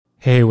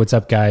Hey, what's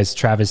up, guys?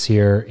 Travis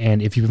here.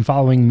 And if you've been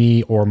following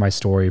me or my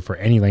story for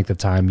any length of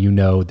time, you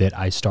know that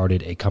I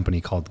started a company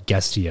called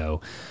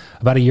Guestio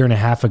about a year and a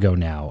half ago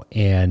now.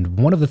 And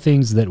one of the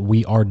things that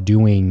we are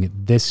doing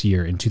this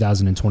year in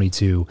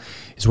 2022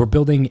 is we're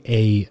building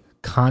a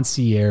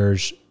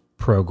concierge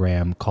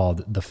program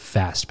called the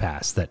Fast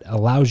Pass that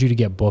allows you to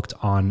get booked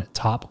on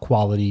top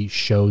quality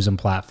shows and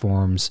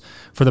platforms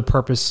for the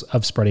purpose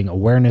of spreading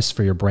awareness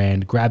for your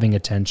brand, grabbing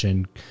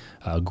attention,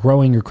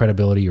 growing your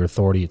credibility, your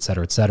authority, et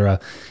cetera, et cetera.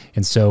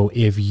 And so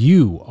if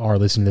you are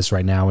listening to this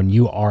right now and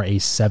you are a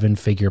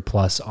 7-figure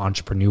plus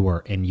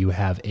entrepreneur and you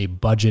have a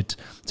budget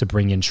to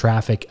bring in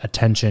traffic,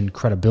 attention,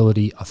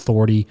 credibility,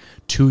 authority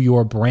to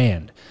your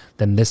brand,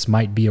 then this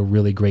might be a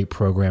really great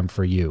program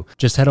for you.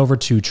 Just head over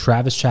to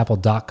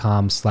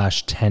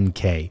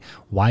travischappell.com/10K.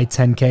 Why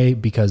 10K?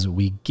 Because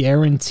we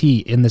guarantee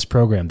in this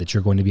program that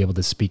you're going to be able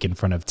to speak in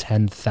front of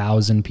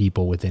 10,000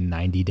 people within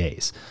 90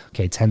 days.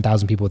 Okay,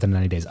 10,000 people within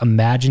 90 days.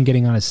 Imagine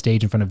getting on a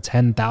stage in front of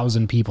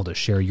 10,000 people to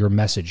share your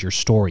message, your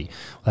story.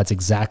 Well, that's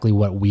exactly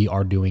what we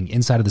are doing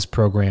inside of this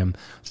program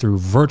through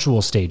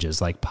virtual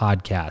stages like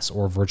podcasts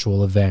or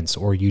virtual events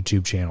or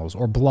YouTube channels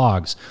or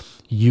blogs.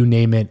 You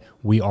name it,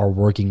 we are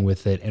working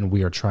with it, and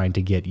we are trying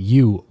to get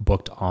you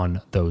booked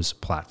on those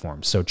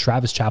platforms. So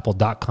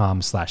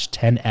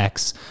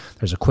travischappell.com/10X.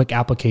 There's a quick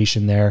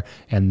application there,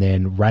 and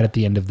then right at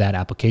the end of that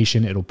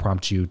application, it'll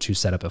prompt you to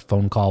set up a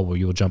phone call where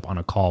you'll jump on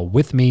a call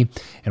with me,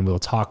 and we'll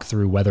talk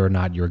through whether or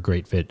not you're a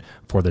great fit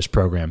for this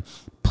program.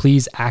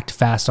 Please act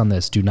fast on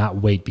this. Do not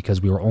wait,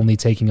 because we are only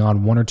taking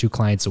on 1 or 2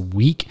 clients a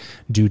week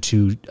due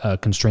to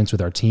constraints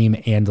with our team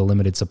and the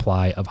limited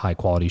supply of high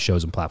quality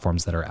shows and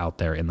platforms that are out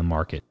there in the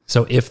market.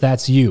 So if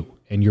that's you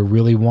and you're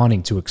really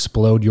wanting to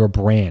explode your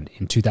brand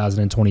in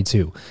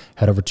 2022,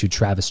 head over to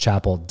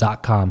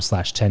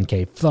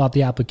travischappell.com/10K, fill out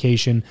the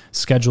application,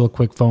 schedule a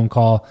quick phone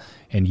call,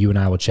 and you and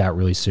I will chat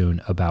really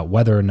soon about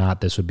whether or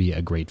not this would be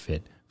a great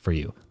fit for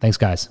you. Thanks,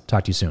 guys.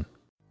 Talk to you soon.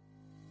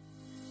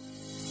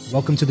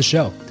 Welcome to the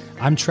show.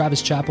 I'm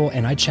Travis Chappell,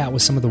 and I chat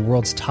with some of the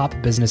world's top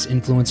business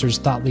influencers,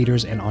 thought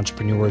leaders, and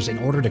entrepreneurs in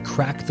order to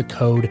crack the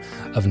code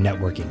of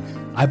networking.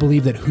 I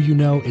believe that who you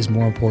know is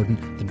more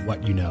important than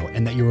what you know,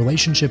 and that your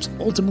relationships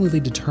ultimately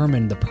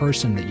determine the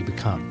person that you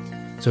become.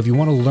 So if you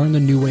want to learn the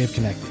new way of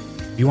connecting,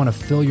 if you want to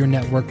fill your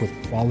network with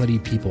quality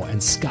people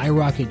and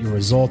skyrocket your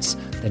results,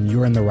 then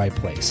you're in the right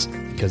place,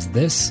 because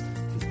this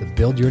is the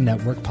Build Your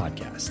Network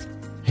podcast.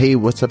 Hey,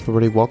 what's up,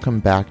 everybody? Welcome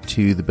back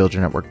to the Build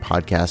Your Network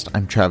podcast.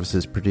 I'm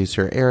Travis's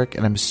producer, Eric,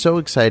 and I'm so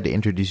excited to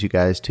introduce you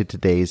guys to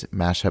today's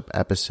mashup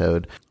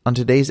episode. On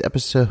today's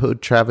episode,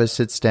 Travis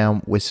sits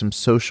down with some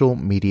social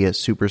media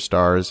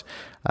superstars,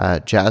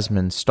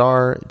 Jasmine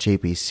Star,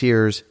 JP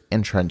Sears,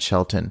 and Trent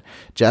Shelton.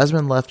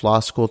 Jasmine left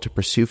law school to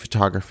pursue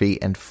photography,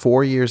 and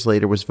 4 years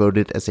later was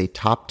voted as a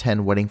top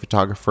 10 wedding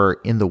photographer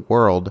in the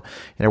world,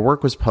 and her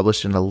work was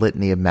published in a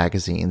litany of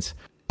magazines.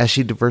 As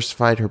she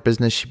diversified her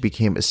business, she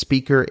became a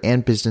speaker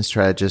and business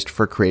strategist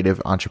for creative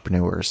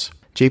entrepreneurs.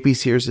 JP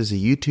Sears is a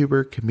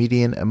YouTuber,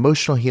 comedian,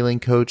 emotional healing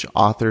coach,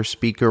 author,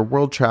 speaker,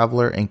 world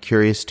traveler, and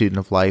curious student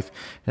of life,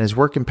 and his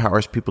work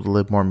empowers people to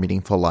live more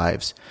meaningful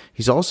lives.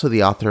 He's also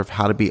the author of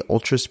How to Be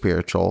Ultra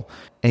Spiritual,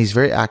 and he's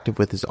very active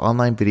with his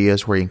online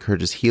videos where he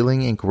encourages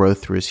healing and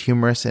growth through his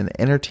humorous and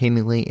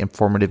entertainingly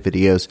informative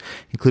videos,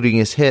 including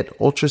his hit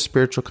Ultra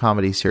Spiritual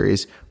comedy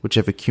series, which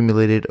have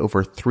accumulated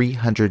over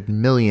 300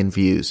 million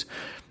views.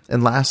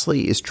 And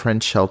lastly is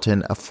Trent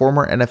Shelton, a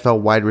former NFL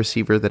wide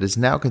receiver that is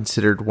now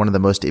considered one of the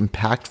most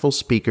impactful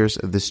speakers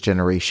of this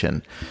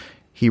generation.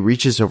 He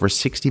reaches over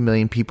 60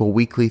 million people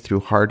weekly through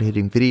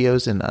hard-hitting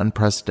videos and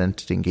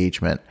unprecedented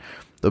engagement.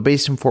 Though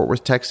based in Fort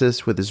Worth,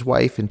 Texas, with his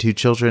wife and 2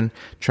 children,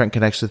 Trent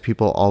connects with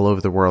people all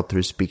over the world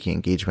through speaking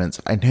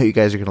engagements. I know you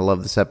guys are going to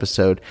love this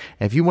episode.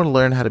 And if you want to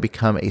learn how to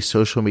become a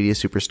social media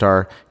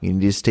superstar, you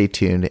need to stay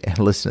tuned and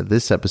listen to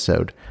this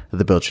episode of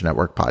the Build Your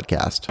Network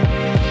podcast.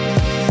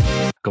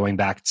 Going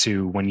back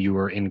to when you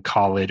were in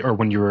college or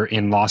when you were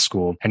in law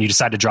school and you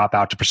decided to drop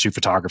out to pursue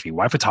photography.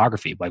 Why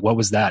photography? Like, what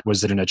was that?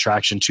 Was it an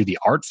attraction to the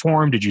art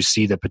form? Did you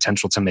see the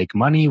potential to make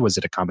money? Was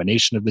it a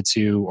combination of the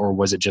two? Or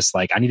was it just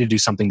like, I need to do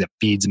something that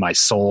feeds my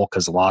soul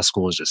because law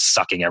school is just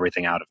sucking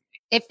everything out of me?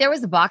 If there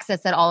was a box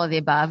that said all of the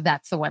above,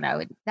 that's the one I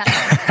would.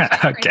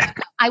 Okay.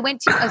 I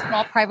went to a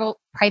small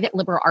private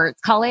liberal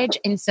arts college.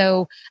 And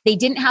so they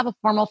didn't have a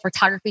formal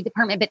photography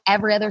department, but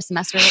every other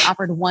semester they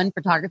offered one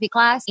photography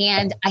class.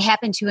 And I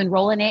happened to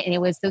enroll in it, and it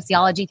was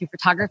sociology through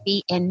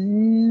photography.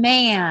 And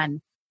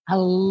man, I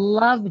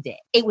loved it.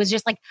 It was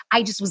just like,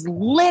 I just was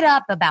lit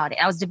up about it.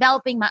 I was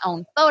developing my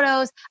own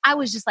photos. I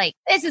was just like,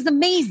 this is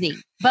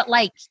amazing. But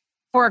like,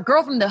 for a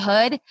girl from the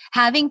hood,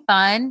 having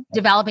fun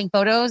developing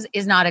photos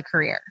is not a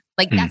career.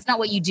 Like, that's not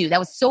what you do. That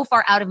was so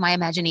far out of my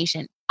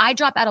imagination. I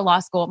dropped out of law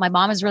school. My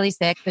mom is really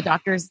sick. The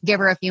doctors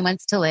give her a few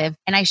months to live.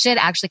 And I should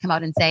actually come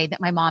out and say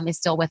that my mom is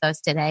still with us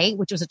today,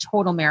 which was a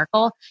total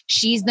miracle.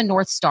 She's the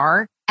North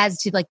Star as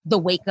to like the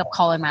wake up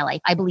call in my life.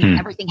 I believe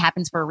everything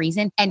happens for a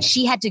reason. And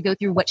she had to go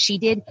through what she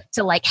did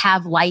to like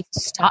have life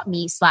stop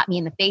me, slap me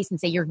in the face and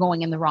say, you're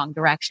going in the wrong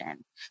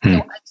direction. So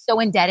I'm so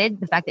indebted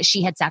the fact that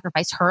she had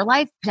sacrificed her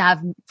life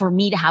for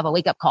me to have a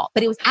wake up call.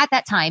 But it was at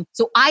that time.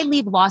 So I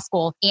leave law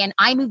school and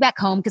I move back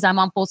home because I'm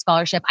on full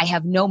scholarship. I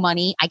have no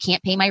money. I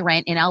can't pay my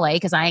rent in LA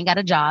because I ain't got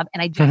a job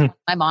and I just want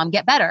my mom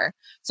get better.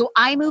 So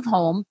I move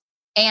home.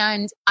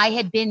 And I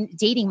had been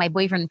dating my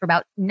boyfriend for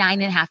about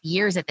 9.5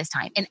 years at this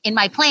time. And in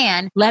my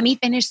plan, let me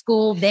finish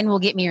school, then we'll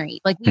get married.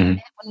 Like we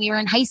met when we were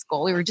in high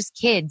school, we were just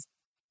kids.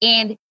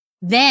 And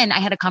then I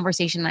had a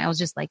conversation and I was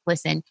just like,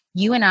 listen,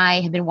 you and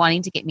I have been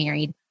wanting to get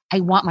married. I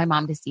want my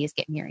mom to see us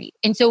get married.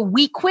 And so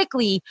we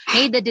quickly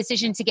made the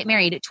decision to get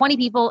married. 20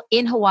 people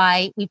in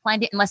Hawaii. We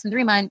planned it in less than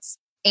 3 months.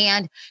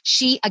 And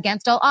she,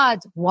 against all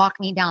odds,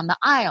 walked me down the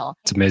aisle.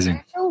 It's amazing.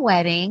 At the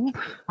wedding,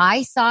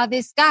 I saw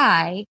this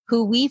guy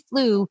who we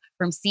flew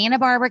from Santa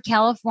Barbara,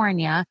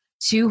 California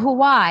to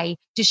Hawaii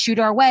to shoot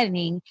our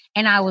wedding.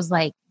 And I was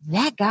like,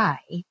 that guy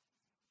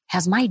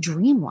has my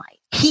dream life.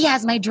 He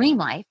has my dream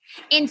life.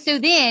 And so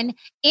then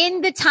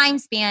in the time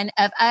span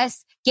of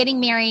us getting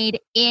married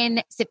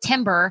in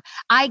September,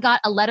 I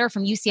got a letter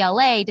from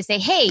UCLA to say,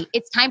 hey,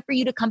 it's time for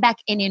you to come back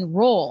and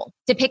enroll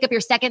to pick up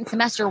your second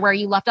semester where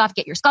you left off,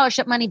 get your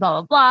scholarship money,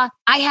 blah, blah, blah.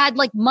 I had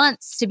like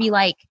months to be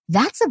like,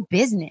 that's a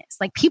business.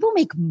 Like people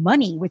make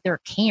money with their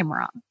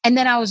camera. And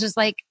then I was just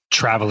like,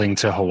 traveling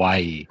to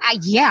Hawaii.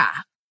 Yeah,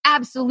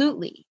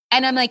 absolutely.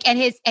 And I'm like, and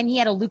he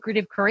had a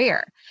lucrative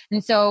career.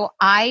 And so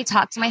I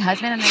talked to my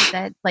husband and I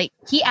said, like,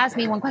 he asked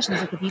me one question.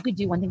 He's like, if you could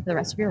do one thing for the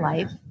rest of your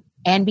life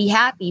and be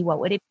happy, what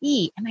would it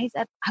be? And I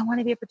said, I want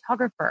to be a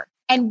photographer.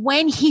 And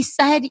when he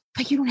said,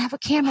 but you don't have a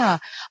camera,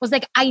 I was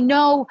like, I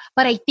know,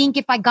 but I think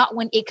if I got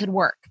one, it could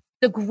work.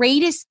 The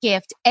greatest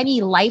gift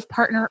any life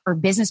partner or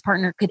business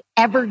partner could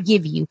ever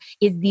give you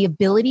is the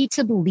ability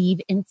to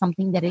believe in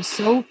something that is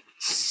so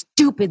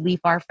stupidly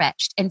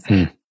far-fetched and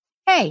say,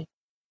 hey,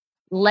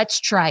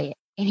 let's try it.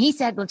 And he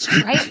said, let's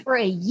try it for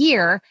a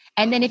year.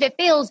 And then if it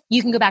fails,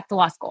 you can go back to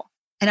law school.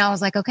 And I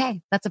was like,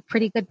 okay, that's a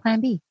pretty good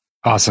plan B.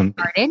 Awesome.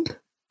 Started.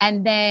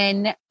 And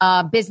then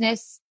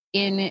business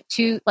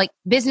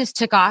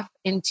took off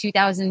in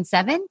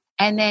 2007.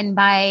 And then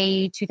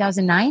by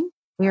 2009,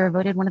 we were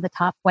voted one of the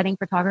top wedding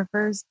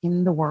photographers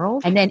in the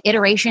world. And then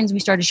iterations, we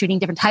started shooting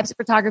different types of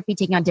photography,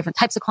 taking on different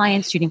types of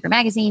clients, shooting for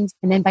magazines.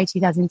 And then by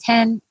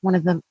 2010, one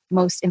of the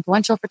most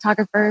influential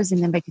photographers.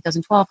 And then by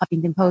 2012,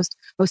 Huffington Post,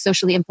 most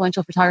socially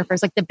influential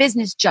photographers. Like the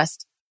business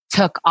just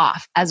took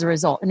off as a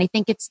result. And I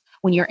think it's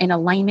when you're in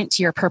alignment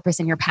to your purpose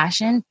and your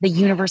passion, the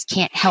universe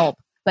can't help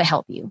but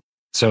help you.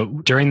 So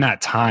during that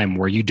time,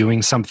 were you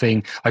doing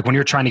something like when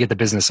you're trying to get the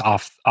business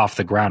off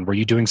the ground, were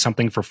you doing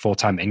something for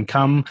full-time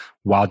income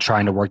while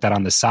trying to work that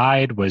on the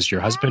side? Was your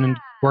husband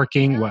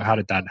working? How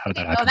did that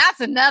happen? Oh, that's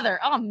another.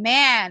 Oh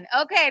man.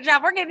 Okay,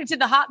 John, we're getting into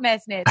the hot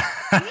messness.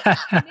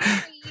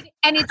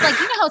 And it's like,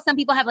 you know how some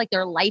people have like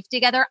their life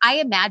together? I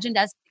imagined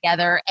us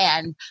together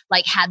and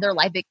like had their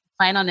life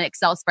plan on an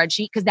Excel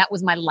spreadsheet because that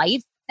was my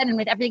life. And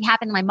with everything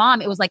happened to my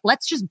mom, it was like,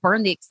 let's just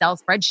burn the Excel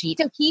spreadsheet.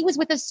 So he was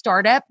with a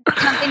startup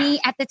company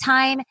at the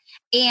time.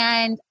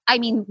 And I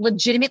mean,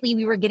 legitimately,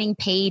 we were getting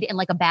paid in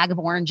like a bag of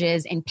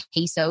oranges and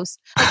pesos.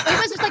 Like, it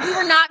was just like, we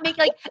were not making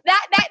like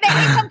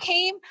that income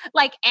came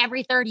like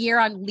every third year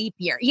on leap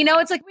year. You know,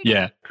 it's like,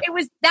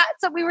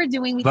 that's what we were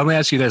doing. Let me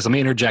ask you this. Let me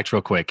interject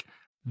real quick.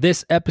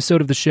 This episode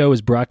of the show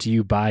is brought to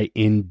you by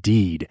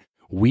Indeed.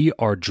 We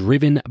are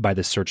driven by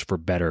the search for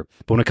better.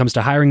 But when it comes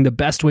to hiring, the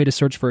best way to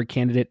search for a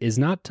candidate is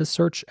not to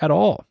search at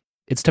all.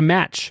 It's to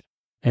match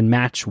and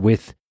match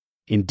with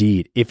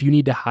Indeed. If you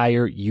need to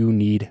hire, you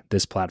need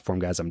this platform,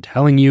 guys. I'm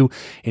telling you,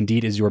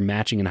 Indeed is your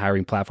matching and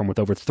hiring platform with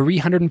over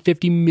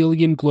 350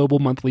 million global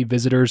monthly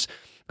visitors,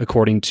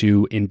 according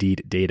to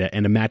Indeed data,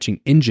 and a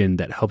matching engine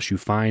that helps you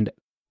find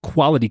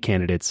quality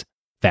candidates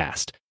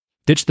fast.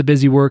 Ditch the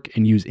busy work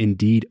and use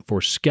Indeed for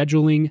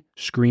scheduling,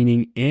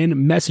 screening, and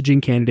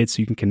messaging candidates so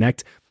you can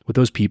connect with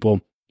those people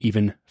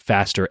even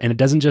faster. And it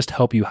doesn't just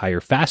help you hire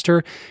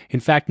faster. In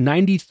fact,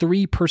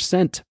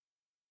 93%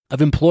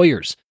 of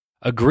employers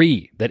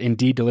agree that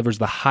Indeed delivers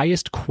the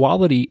highest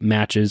quality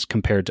matches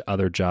compared to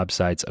other job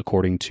sites,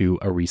 according to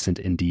a recent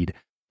Indeed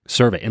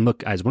survey. And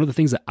look, guys, one of the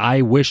things that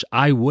I wish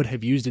I would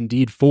have used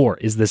Indeed for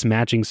is this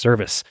matching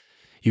service.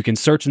 You can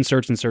search and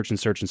search and search and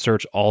search and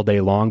search all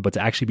day long, but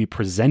to actually be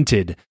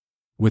presented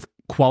with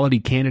quality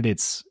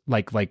candidates,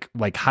 like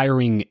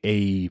hiring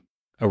a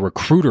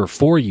recruiter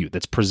for you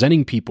that's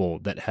presenting people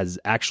that has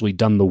actually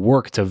done the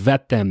work to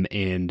vet them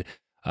and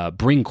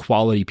bring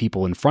quality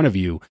people in front of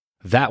you,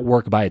 that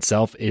work by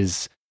itself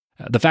is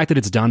the fact that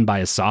it's done by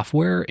a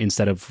software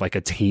instead of like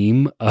a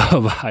team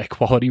of high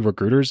quality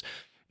recruiters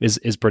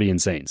is pretty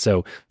insane.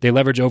 So they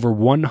leverage over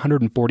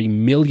 140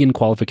 million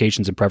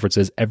qualifications and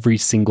preferences every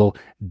single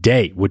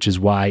day, which is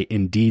why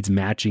Indeed's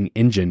matching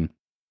engine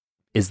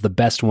is the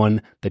best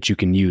one that you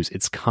can use.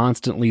 It's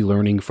constantly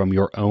learning from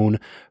your own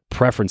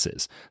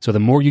preferences. So the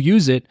more you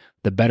use it,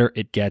 the better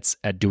it gets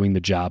at doing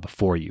the job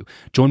for you.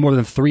 Join more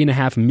than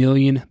 3.5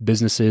 million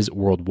businesses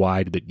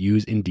worldwide that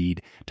use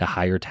Indeed to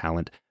hire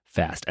talent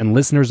fast. And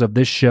listeners of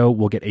this show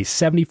will get a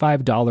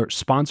 $75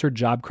 sponsored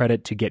job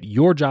credit to get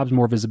your jobs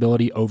more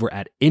visibility over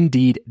at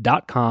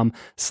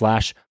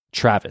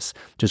Indeed.com/Travis.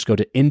 Just go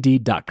to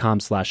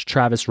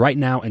Indeed.com/Travis right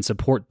now and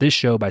support this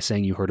show by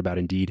saying you heard about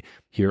Indeed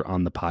here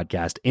on the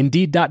podcast.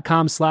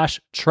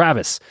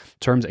 Indeed.com/Travis.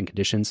 Terms and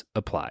conditions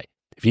apply.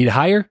 If you need to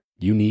hire,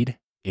 you need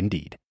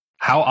Indeed.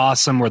 How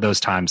awesome were those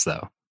times,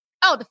 though?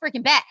 Oh, the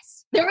freaking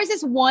best. There was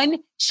this one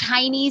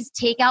Chinese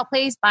takeout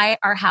place by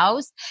our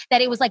house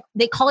that it was like,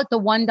 they call it the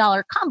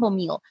 $1 combo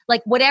meal.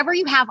 Like whatever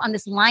you have on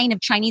this line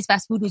of Chinese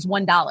fast food was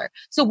 $1.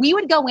 So we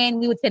would go in,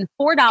 we would spend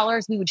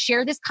 $4, we would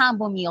share this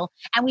combo meal,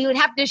 and we would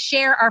have to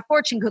share our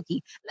fortune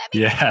cookie.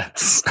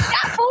 Yes.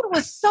 That food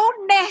was so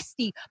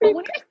nasty. But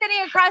when you're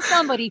sitting across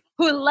somebody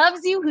who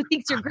loves you, who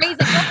thinks you're great, like,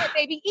 go ahead,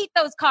 baby, eat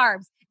those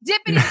carbs. Dip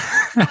it in. I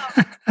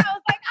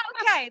was like,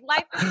 okay,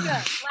 life is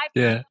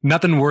good.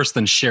 Nothing worse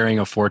than sharing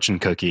a fortune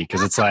cookie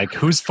because it's like,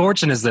 whose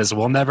fortune is this?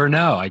 We'll never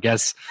know. I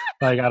guess,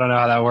 like, I don't know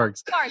how that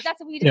works. Sorry,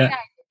 that's what we just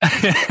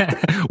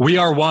said. We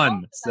are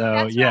one. So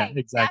that's right.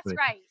 Exactly.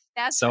 That's right.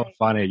 That's so right.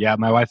 funny. Yeah,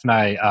 my wife and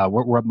I,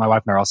 my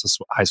wife and I are also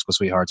high school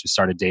sweethearts. We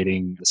started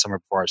dating the summer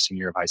before our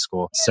senior year of high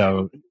school.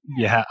 So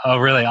yeah. Oh,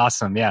 really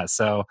awesome. Yeah.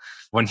 So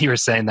when you were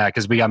saying that,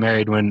 because we got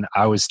married when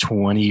I was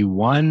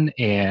 21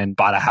 and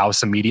bought a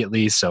house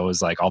immediately. So it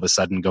was like all of a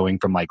sudden going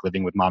from like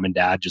living with mom and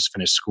dad, just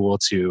finished school,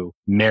 to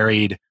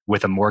married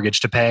with a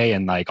mortgage to pay.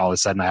 And like all of a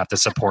sudden I have to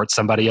support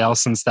somebody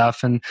else and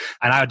stuff. And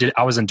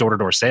I was in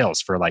door-to-door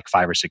sales for like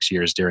 5 or 6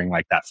 years during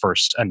like that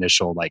first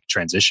initial like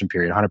transition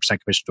period, 100%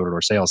 commission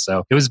door-to-door sales.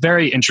 So it was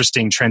very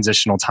interesting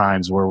transitional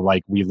times where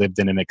like we lived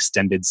in an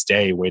extended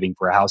stay waiting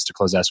for a house to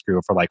close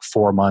escrow for like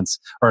 4 months,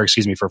 or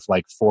excuse me, for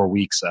like 4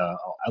 weeks, a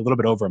little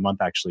bit over a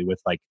month actually,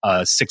 with like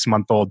a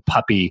 6-month-old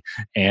puppy.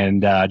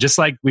 And just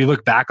like we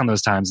look back on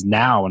those times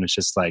now and it's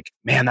just like,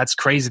 man, that's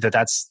crazy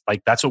that's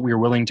what we were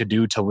willing to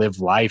do to live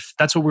life.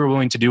 That's what we were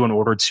willing to do in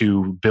order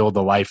to build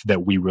the life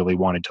that we really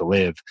wanted to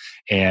live.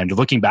 And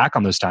looking back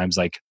on those times,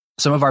 like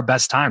some of our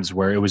best times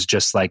where it was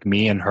just like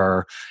me and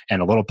her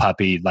and a little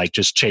puppy, like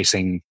just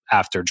chasing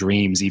after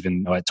dreams,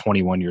 even at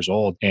 21 years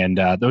old. And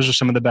those are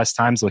some of the best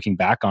times looking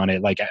back on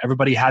it. Like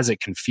everybody has it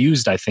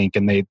confused, I think,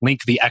 and they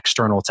link the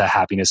external to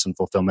happiness and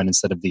fulfillment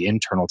instead of the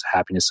internal to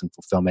happiness and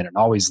fulfillment. It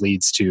always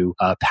leads to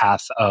a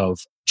path of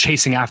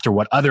chasing after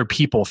what other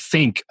people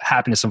think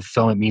happiness and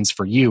fulfillment means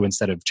for you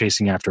instead of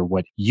chasing after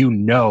what you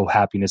know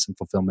happiness and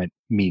fulfillment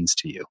means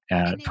to you.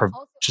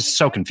 Just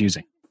so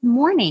confusing.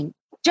 Morning.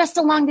 Just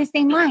along the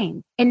same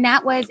line. And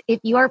that was,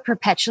 if you are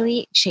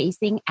perpetually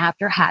chasing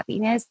after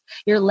happiness,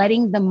 you're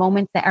letting the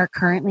moments that are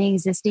currently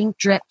existing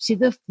drip to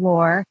the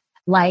floor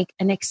like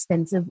an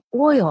expensive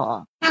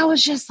oil. I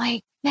was just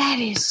like, that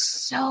is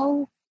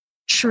so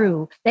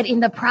true, that in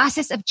the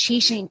process of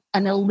chasing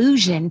an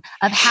illusion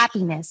of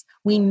happiness,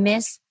 we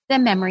miss the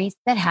memories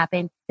that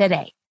happen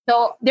today.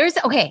 So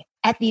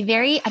at the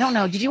very, I don't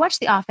know, did you watch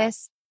The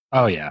Office?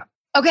 Oh, yeah.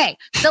 Okay,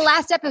 the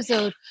last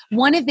episode,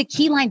 one of the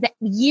key lines that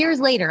years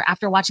later,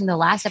 after watching the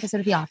last episode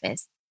of The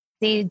Office,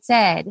 they had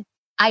said,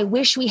 I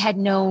wish we had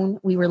known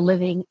we were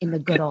living in the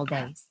good old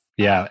days.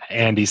 Yeah,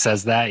 Andy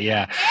says that,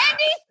 yeah.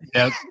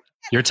 Yep.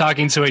 You're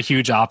talking to a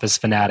huge Office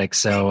fanatic,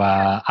 so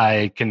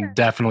I can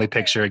definitely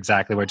picture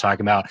exactly what you're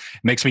talking about. It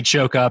makes me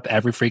choke up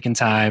every freaking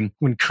time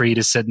when Creed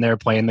is sitting there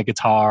playing the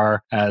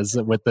guitar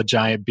with the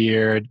giant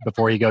beard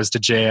before he goes to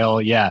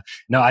jail. Yeah,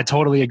 no, I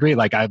totally agree.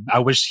 Like, I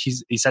wish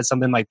he said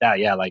something like that.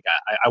 Yeah, like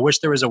I wish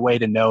there was a way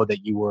to know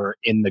that you were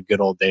in the good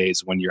old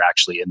days when you're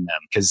actually in them,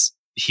 because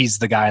he's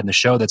the guy in the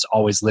show that's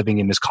always living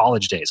in his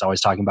college days, always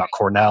talking about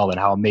Cornell and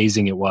how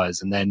amazing it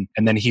was. And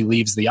then he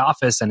leaves the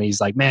office and he's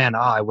like, man,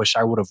 I wish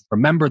I would have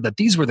remembered that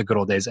these were the good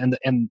old days. And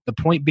the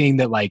point being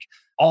that like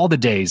all the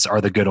days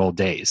are the good old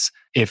days.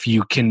 If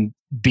you can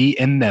be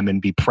in them and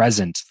be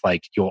present,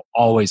 like you'll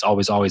always,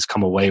 always, always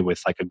come away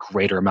with like a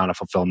greater amount of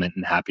fulfillment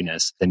and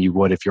happiness than you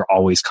would if you're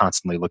always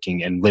constantly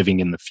looking and living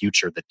in the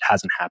future that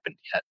hasn't happened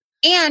yet.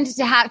 And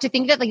to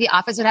think that like The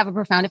Office would have a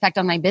profound effect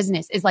on my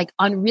business is like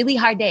on really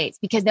hard days,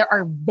 because there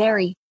are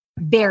very,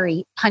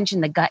 very punch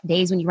in the gut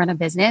days when you run a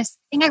business.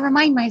 The thing I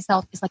remind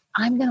myself is like,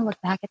 I'm going to look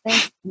back at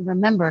this and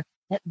remember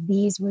that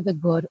these were the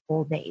good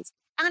old days.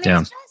 And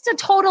it's just a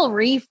total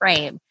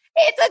reframe.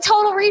 It's a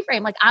total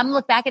reframe. Like I'm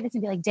look back at this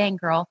and be like, dang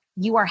girl,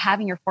 you are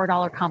having your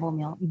 $4 combo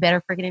meal. You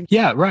better freaking enjoy.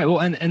 Yeah, right. Well,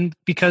 and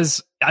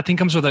because I think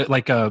comes with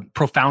a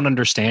profound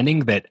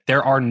understanding that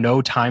there are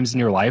no times in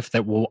your life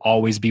that will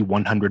always be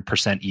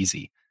 100%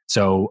 easy.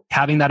 So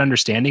having that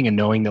understanding and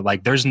knowing that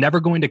like there's never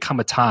going to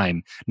come a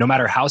time, no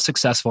matter how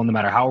successful, no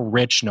matter how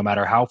rich, no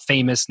matter how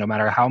famous, no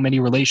matter how many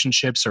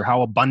relationships or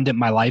how abundant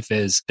my life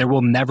is, there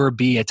will never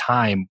be a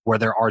time where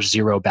there are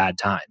zero bad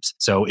times.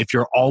 So if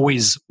you're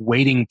always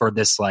waiting for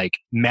this like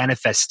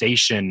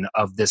manifestation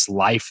of this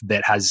life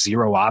that has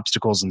zero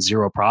obstacles and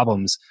zero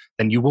problems,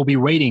 then you will be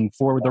waiting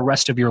for the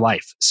rest of your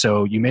life.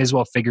 So you may as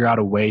well figure out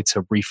a way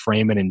to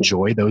reframe and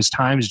enjoy those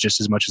times just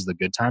as much as the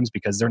good times,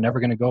 because they're never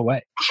going to go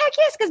away. Heck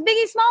yes, because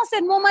Biggie Small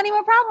said more money,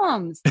 more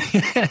problems.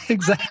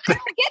 Exactly. I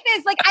don't get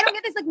this. I don't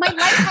get this. My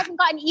life hasn't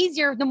gotten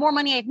easier the more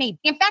money I've made.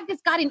 In fact,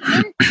 it's gotten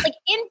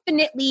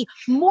infinitely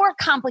more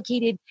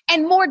complicated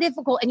and more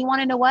difficult. And you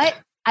want to know what?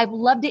 I've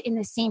loved it in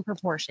the same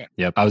proportion.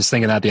 Yep. I was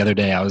thinking that the other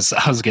day. I was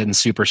getting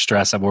super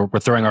stressed. We're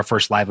throwing our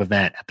first live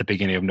event at the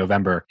beginning of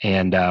November.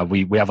 And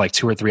we have like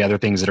 2 or 3 other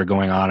things that are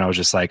going on. I was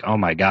just like, oh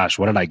my gosh,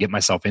 what did I get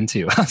myself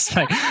into? I was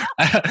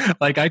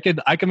like, I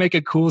could make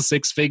a cool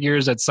 6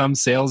 figures at some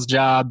sales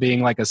job,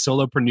 being like a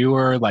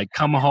solopreneur, like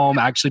come home,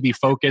 actually be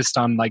focused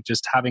on like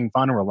just having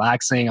fun and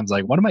relaxing. I was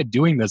like, what am I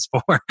doing this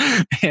for?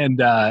 And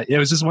it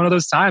was just one of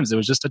those times. It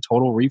was just a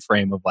total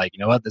reframe of like, you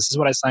know what, this is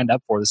what I signed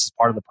up for. This is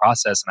part of the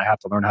process. And I have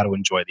to learn how to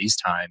enjoy these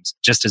times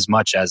just as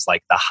much as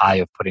like the high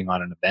of putting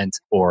on an event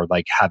or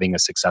like having a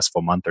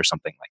successful month or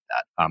something like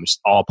that. It's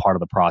all part of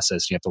the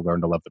process. You have to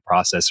learn to love the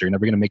process or you're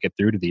never going to make it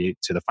through to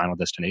the final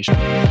destination.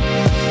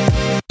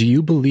 Do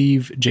you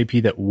believe,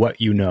 JP, that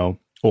what you know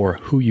or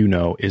who you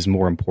know is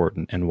more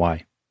important, and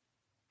why?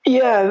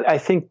 Yeah, I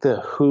think the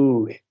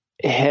who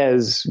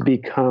has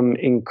become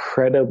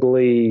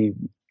incredibly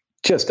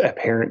just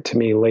apparent to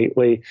me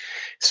lately,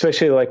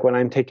 especially like when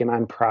I'm taking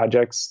on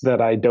projects that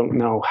I don't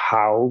know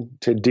how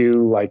to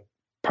do, like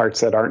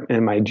parts that aren't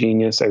in my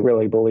genius. I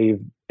really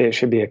believe it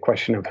should be a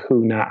question of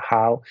who, not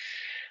how.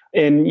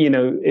 And,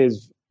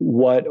 is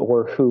what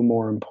or who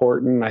more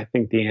important? I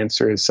think the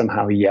answer is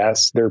somehow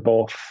yes. They're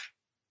both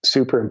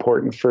super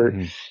important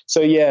So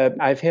yeah,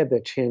 I've had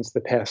the chance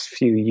the past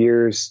few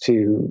years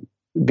to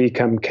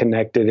become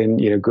connected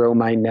and, grow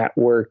my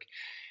network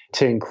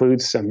to include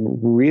some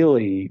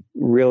really,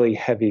 really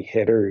heavy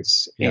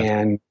hitters. Yeah.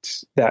 And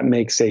that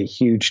makes a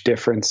huge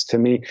difference to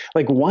me.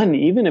 Like one,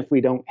 even if we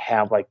don't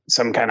have like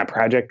some kind of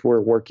project we're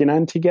working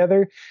on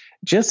together,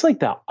 just like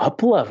the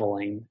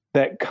up-leveling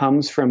that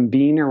comes from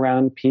being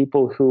around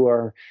people who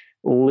are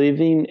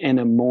living in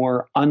a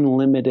more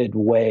unlimited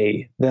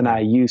way than I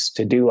used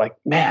to do. Like,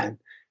 man,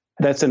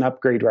 that's an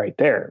upgrade right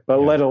there.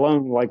 But let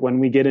alone like when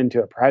we get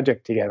into a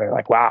project together,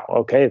 like, wow,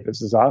 okay,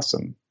 this is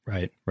awesome.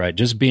 Right.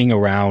 Just being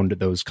around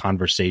those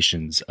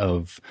conversations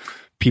of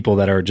people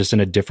that are just in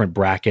a different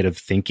bracket of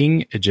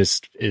thinking, it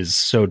just is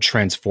so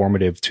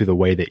transformative to the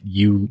way that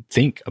you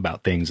think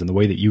about things and the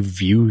way that you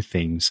view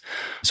things.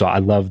 So I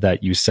love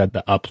that you said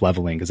the up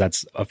leveling, because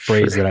that's a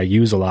phrase that I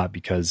use a lot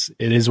because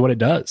it is what it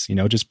does.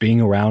 Just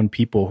being around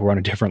people who are on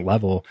a different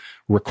level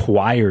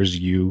requires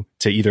you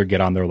to either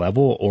get on their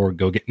level or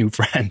go get new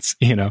friends,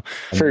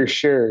 For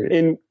sure.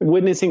 In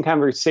witnessing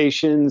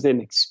conversations and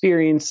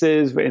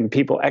experiences and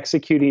people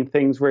executing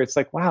things where it's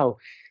like, wow,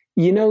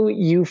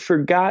 you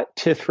forgot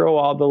to throw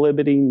all the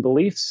limiting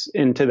beliefs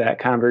into that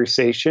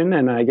conversation.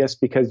 And I guess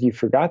because you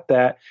forgot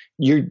that,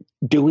 you're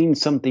doing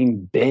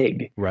something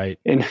big, right,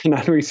 in an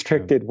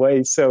unrestricted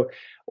way. So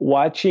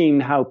watching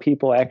how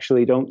people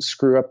actually don't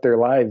screw up their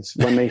lives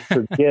when they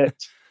forget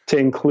to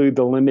include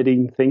the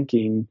limiting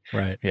thinking.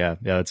 Right. Yeah.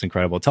 That's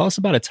incredible. Tell us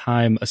about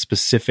a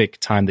specific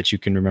time that you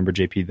can remember,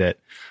 JP, that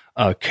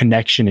a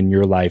connection in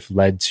your life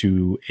led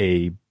to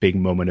a big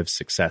moment of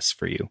success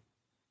for you.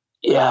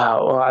 Yeah,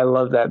 well, I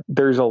love that.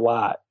 There's a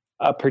lot.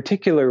 A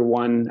particular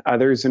one,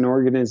 there's an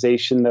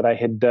organization that I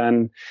had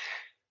done,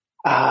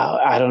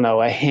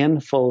 a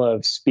handful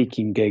of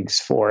speaking gigs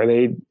for.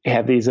 They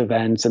have these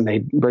events and they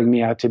bring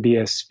me out to be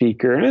a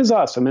speaker, and it was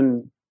awesome.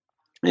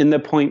 And the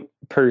point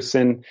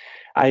person,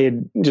 I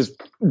had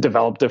just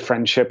developed a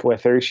friendship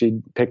with her.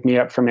 She'd pick me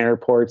up from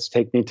airports,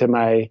 take me to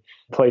my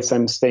place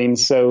I'm staying.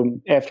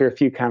 So after a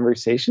few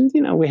conversations,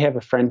 we have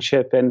a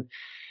friendship. And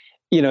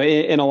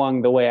and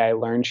along the way, I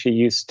learned she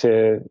used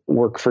to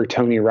work for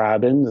Tony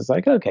Robbins. It's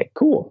like, okay,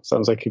 cool.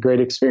 Sounds like a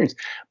great experience.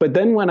 But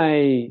then when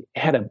I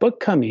had a book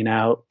coming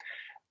out,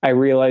 I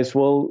realized,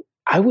 well,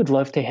 I would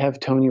love to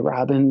have Tony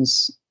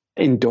Robbins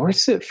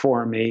endorse it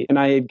for me. And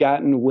I had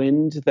gotten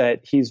wind that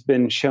he's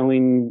been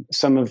showing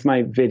some of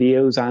my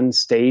videos on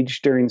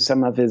stage during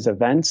some of his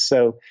events.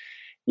 So,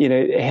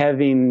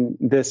 having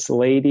this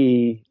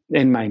lady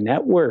in my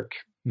network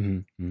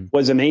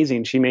was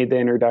amazing. She made the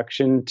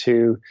introduction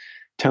to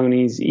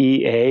Tony's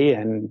EA.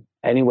 And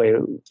anyway,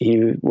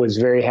 he was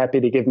very happy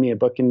to give me a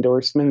book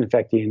endorsement. In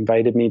fact, he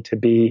invited me to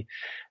be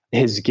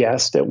his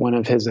guest at one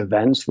of his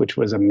events, which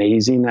was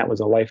amazing. That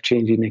was a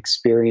life-changing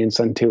experience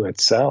unto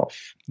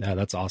itself. Yeah,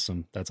 that's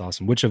awesome.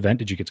 Which event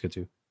did you get to go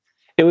to?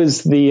 It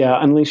was the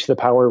Unleash the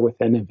Power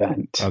Within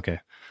event. Okay.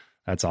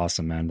 That's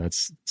awesome, man.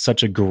 That's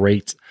such a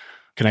great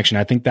connection.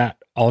 I think that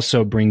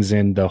also brings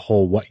in the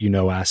whole what you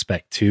know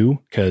aspect too,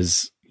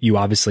 because you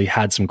obviously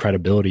had some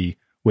credibility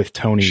with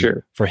Tony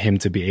Sure. for him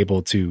to be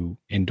able to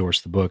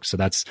endorse the book. So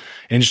that's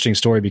an interesting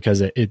story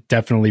because it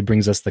definitely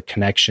brings us the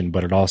connection,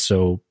 but it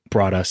also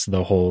brought us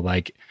the whole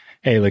like,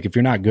 hey, like if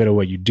you're not good at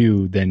what you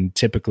do, then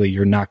typically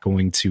you're not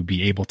going to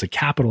be able to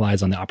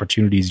capitalize on the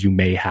opportunities you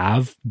may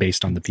have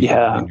based on the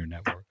people in your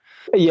network.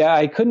 Yeah,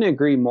 I couldn't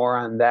agree more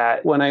on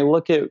that. When I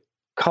look at,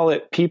 call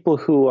it people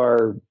who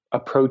are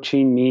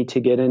approaching me to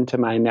get into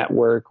my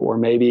network, or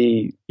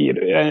maybe,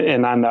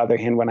 and on the other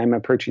hand, when I'm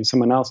approaching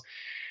someone else,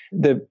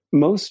 the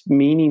most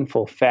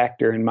meaningful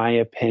factor, in my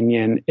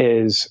opinion,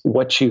 is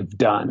what you've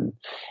done.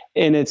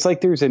 And it's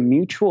like there's a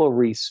mutual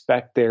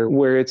respect there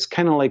where it's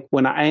kind of like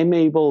when I'm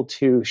able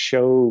to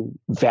show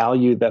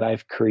value that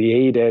I've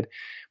created,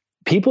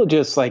 people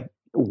just like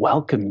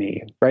welcome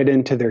me right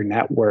into their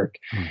network.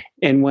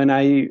 And when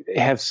I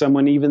have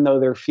someone, even though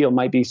their field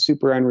might be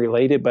super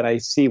unrelated, but I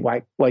see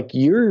why, like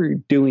you're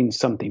doing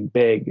something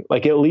big,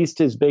 like at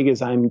least as big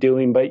as I'm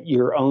doing, but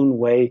your own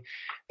way,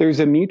 there's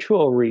a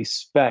mutual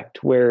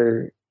respect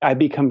where I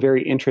become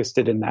very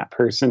interested in that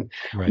person.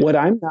 Right. What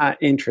I'm not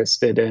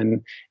interested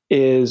in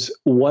is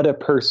what a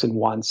person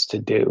wants to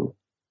do,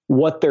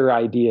 what their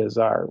ideas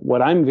are.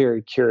 What I'm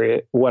very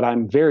curious, what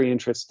I'm very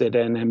interested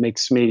in, and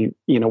makes me,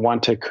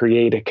 want to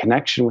create a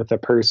connection with a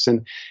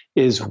person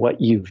is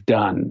what you've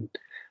done.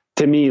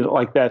 To me,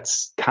 like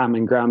that's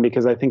common ground,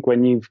 because I think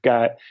when you've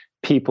got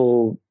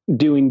people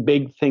doing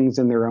big things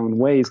in their own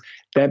ways,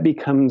 that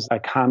becomes a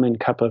common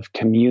cup of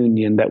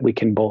communion that we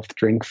can both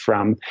drink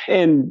from.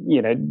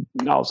 And,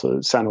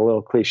 also sound a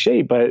little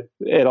cliche, but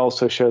it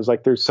also shows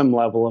like there's some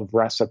level of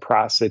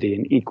reciprocity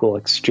and equal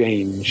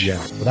exchange. Yeah.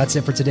 Well, that's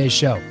it for today's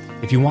show.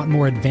 If you want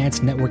more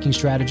advanced networking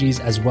strategies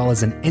as well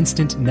as an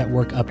instant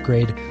network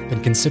upgrade,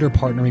 then consider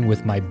partnering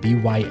with my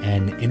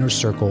BYN Inner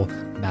Circle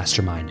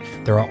Mastermind.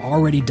 There are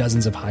already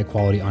dozens of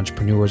high-quality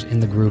entrepreneurs in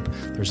the group.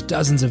 There's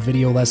dozens of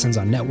video lessons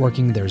on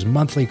networking. There's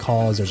monthly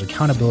calls. There's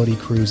accountability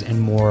crews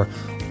and more,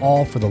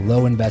 all for the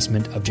low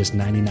investment of just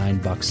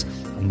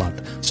 $99 a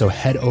month. So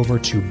head over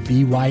to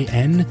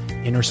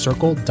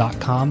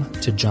byninnercircle.com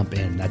to jump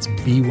in. That's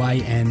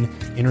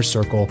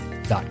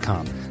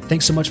byninnercircle.com.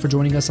 Thanks so much for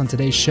joining us on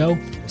today's show.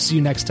 We'll see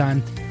you next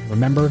time.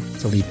 Remember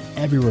to leave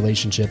every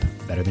relationship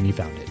better than you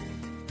found it.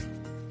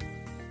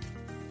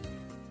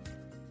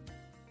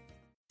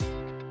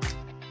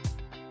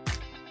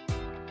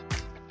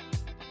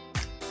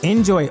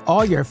 Enjoy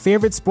all your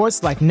favorite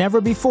sports like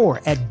never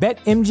before at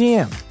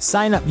BetMGM.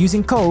 Sign up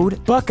using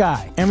code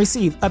Buckeye and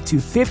receive up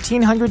to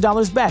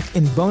 $1,500 back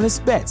in bonus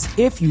bets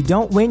if you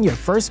don't win your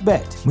first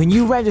bet. When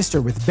you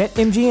register with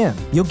BetMGM,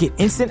 you'll get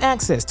instant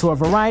access to a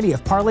variety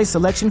of parlay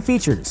selection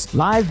features,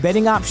 live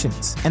betting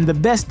options, and the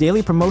best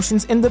daily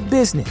promotions in the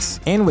business.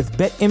 And with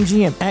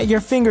BetMGM at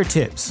your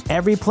fingertips,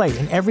 every play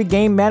and every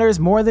game matters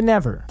more than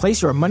ever.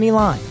 Place your money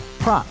line,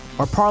 prop,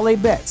 or parlay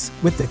bets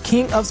with the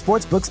king of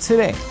sportsbooks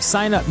today.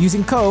 Sign up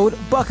using code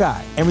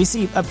Buckeye and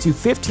receive up to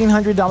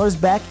 $1,500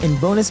 back in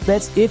bonus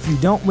bets if you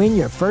don't win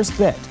your first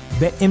bet.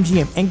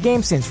 BetMGM and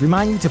GameSense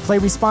remind you to play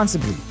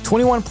responsibly.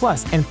 21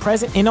 plus and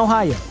present in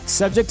Ohio,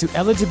 subject to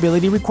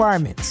eligibility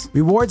requirements.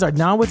 Rewards are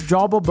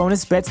non-withdrawable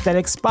bonus bets that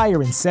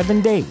expire in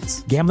 7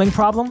 days. Gambling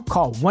problem?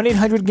 Call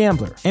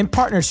 1-800-GAMBLER. In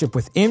partnership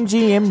with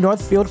MGM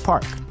Northfield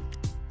Park.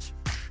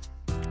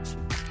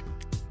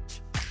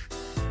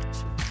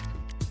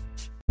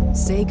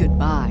 Say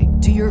goodbye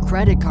to your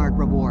credit card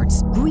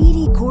rewards.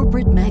 Greedy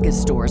corporate mega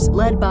stores,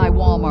 led by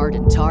Walmart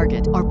and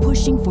Target, are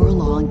pushing for a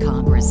law in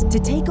Congress to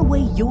take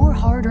away your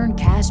hard-earned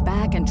cash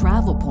back and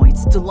travel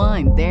points to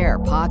line their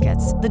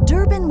pockets. The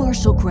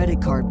Durbin-Marshall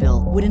credit card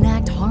bill would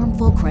enact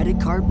harmful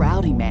credit card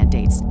routing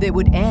mandates that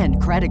would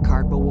end credit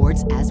card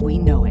rewards as we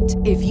know it.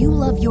 If you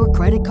love your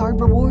credit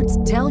card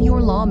rewards, tell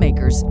your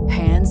lawmakers,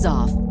 hands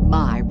off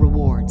my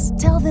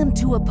rewards. Tell them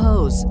to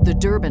oppose the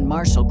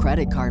Durbin-Marshall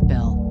credit card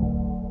bill.